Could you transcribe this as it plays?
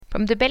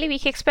From the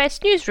Bailiwick Express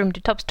newsroom,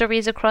 the top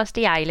stories across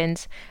the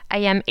islands. I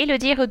am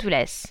Elodie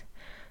Rodoules.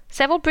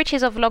 Several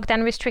breaches of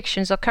lockdown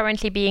restrictions are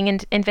currently being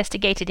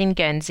investigated in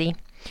Guernsey.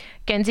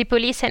 Guernsey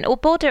police and all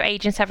border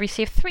agents have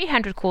received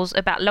 300 calls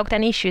about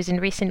lockdown issues in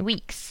recent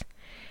weeks.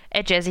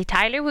 A Jersey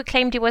Tyler who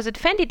claimed he was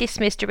unfairly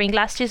dismissed during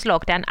last year's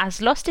lockdown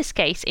has lost his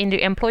case in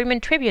the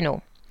employment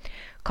tribunal.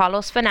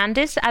 Carlos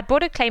Fernandez had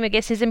brought a claim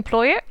against his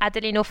employer,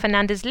 Adelino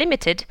Fernandez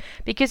Limited,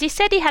 because he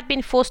said he had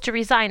been forced to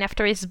resign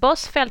after his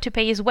boss failed to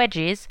pay his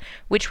wages,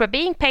 which were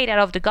being paid out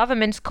of the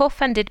government's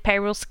co-funded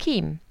payroll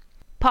scheme.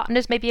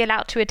 Partners may be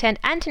allowed to attend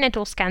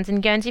antenatal scans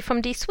in Guernsey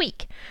from this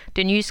week.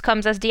 The news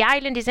comes as the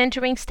island is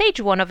entering stage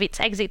 1 of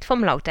its exit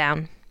from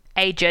lockdown.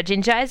 A judge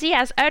in Jersey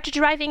has urged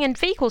driving and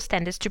vehicle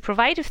standards to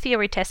provide a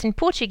theory test in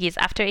Portuguese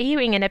after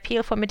hearing an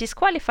appeal from a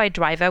disqualified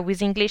driver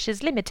with English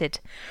is limited.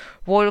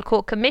 Royal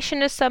Court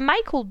Commissioner Sir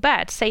Michael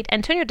Bird said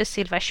Antonio da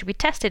Silva should be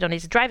tested on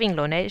his driving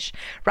knowledge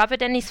rather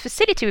than his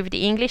facility with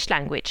the English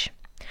language.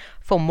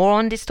 For more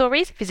on these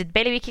stories, visit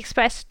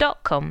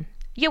bailiwickexpress.com.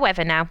 Your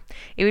weather now.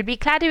 It will be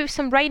cloudy with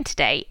some rain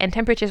today and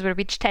temperatures will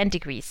reach 10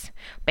 degrees.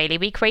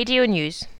 Bailiwick Radio News.